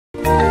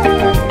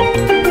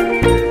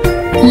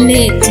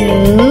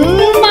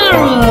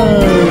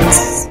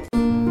LittleMarvels.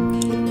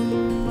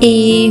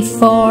 A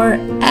for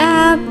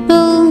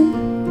apple,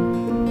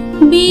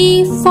 B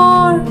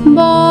for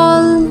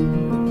ball,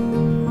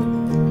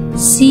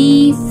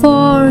 C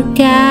for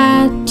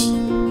cat,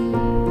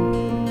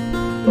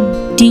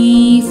 D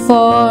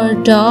for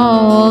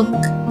dog.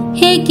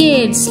 Hey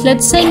kids,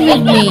 let's sing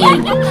with me.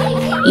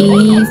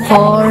 E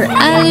for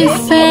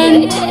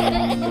elephant,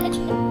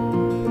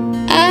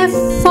 F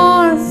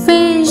for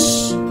fish,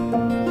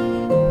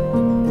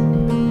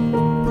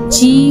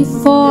 G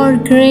for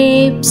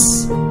grapes,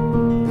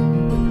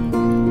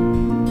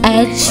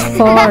 H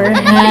for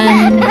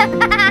hen,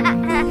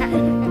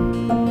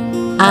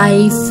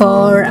 I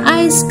for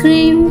ice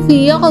cream,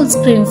 we all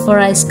scream for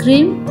ice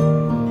cream,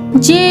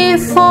 J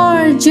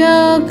for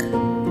jug,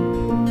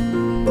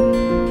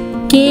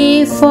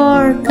 K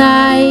for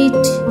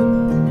kite,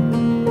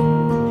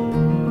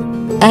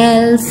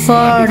 L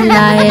for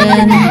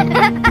lion,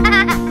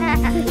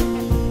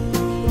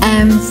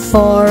 M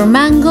for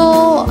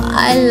mango,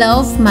 I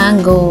love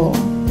mango,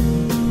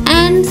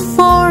 N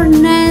for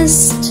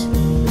nest,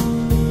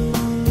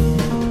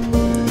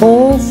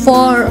 O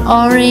for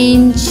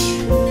orange,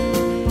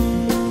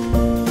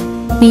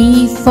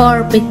 P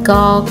for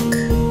peacock,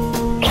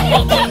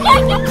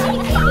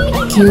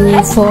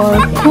 Q for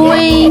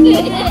queen,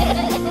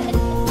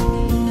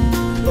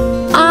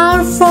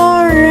 R for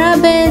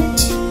rabbit,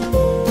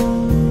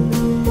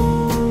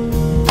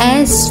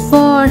 S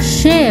for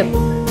sheep,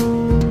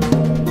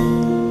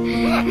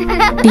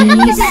 T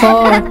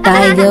for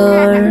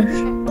tiger,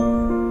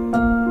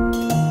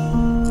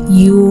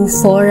 U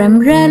for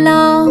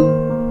umbrella,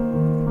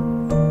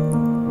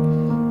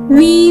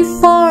 V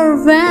for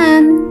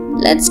van,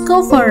 let's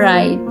go for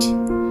ride,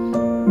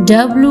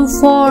 W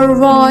for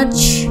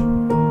watch,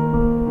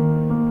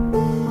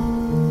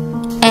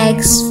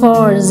 X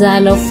for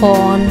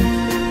xylophone,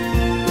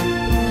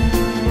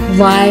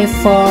 Y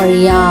for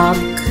yak,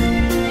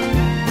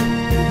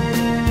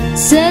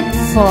 Z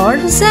for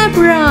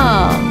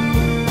zebra.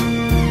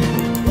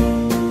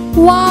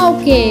 Wow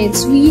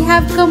kids, we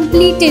have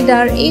completed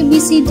our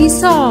ABCD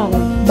song,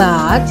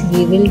 but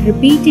we will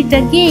repeat it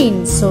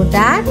again so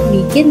that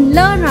we can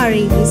learn our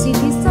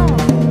ABCD song.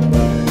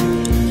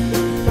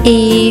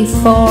 A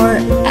for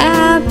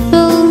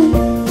apple,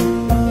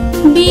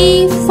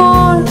 B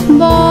for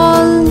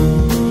ball,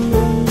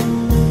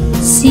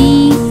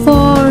 C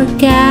for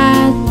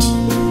cat,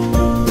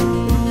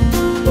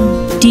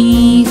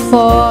 D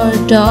for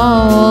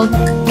dog.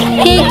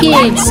 Hey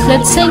kids,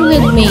 let's sing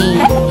with me.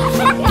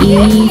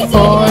 E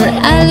for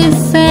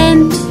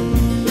elephant,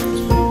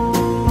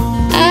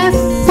 F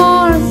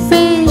for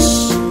fish,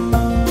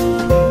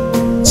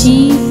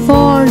 G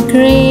for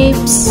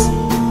grapes,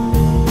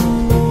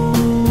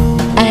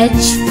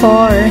 H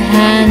for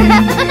hen,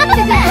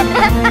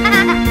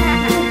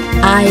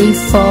 I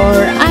for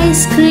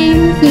ice cream,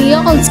 we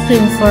all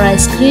scream for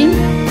ice cream,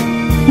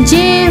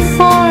 J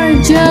for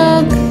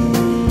jug,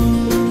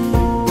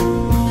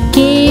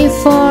 K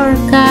for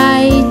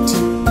kite,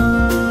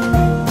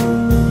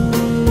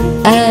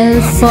 L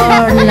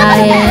for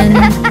lion,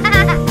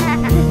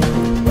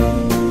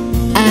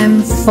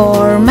 M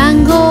for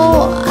mango,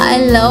 I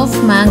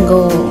love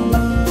mango,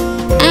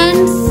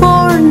 N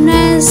for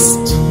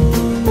nest,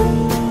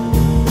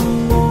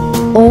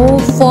 O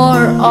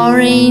for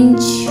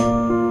orange,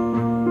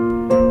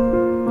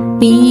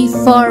 P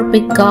for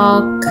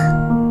peacock,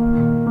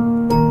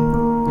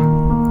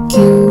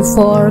 Q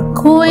for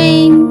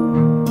queen,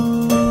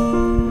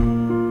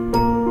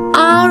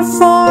 R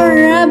for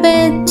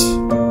rabbit,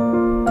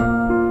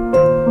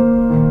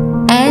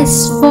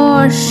 S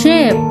for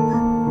sheep,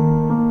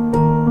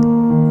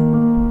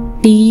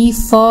 T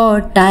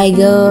for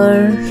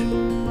tiger,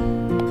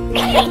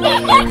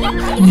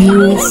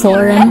 U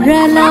for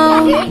umbrella,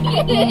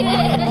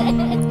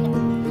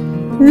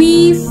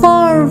 V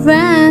for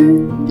van,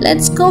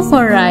 let's go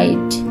for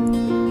ride,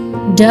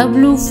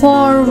 W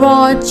for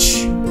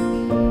watch,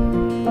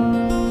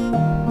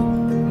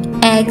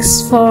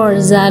 X for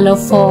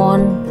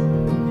xylophone,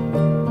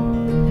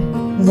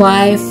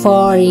 Y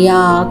for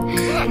yak,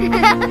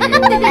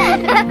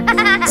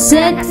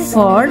 Z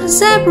for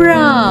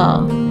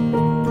zebra.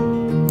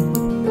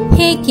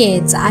 Hey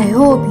kids, I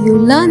hope you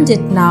learned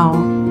it now.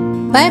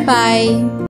 Bye bye.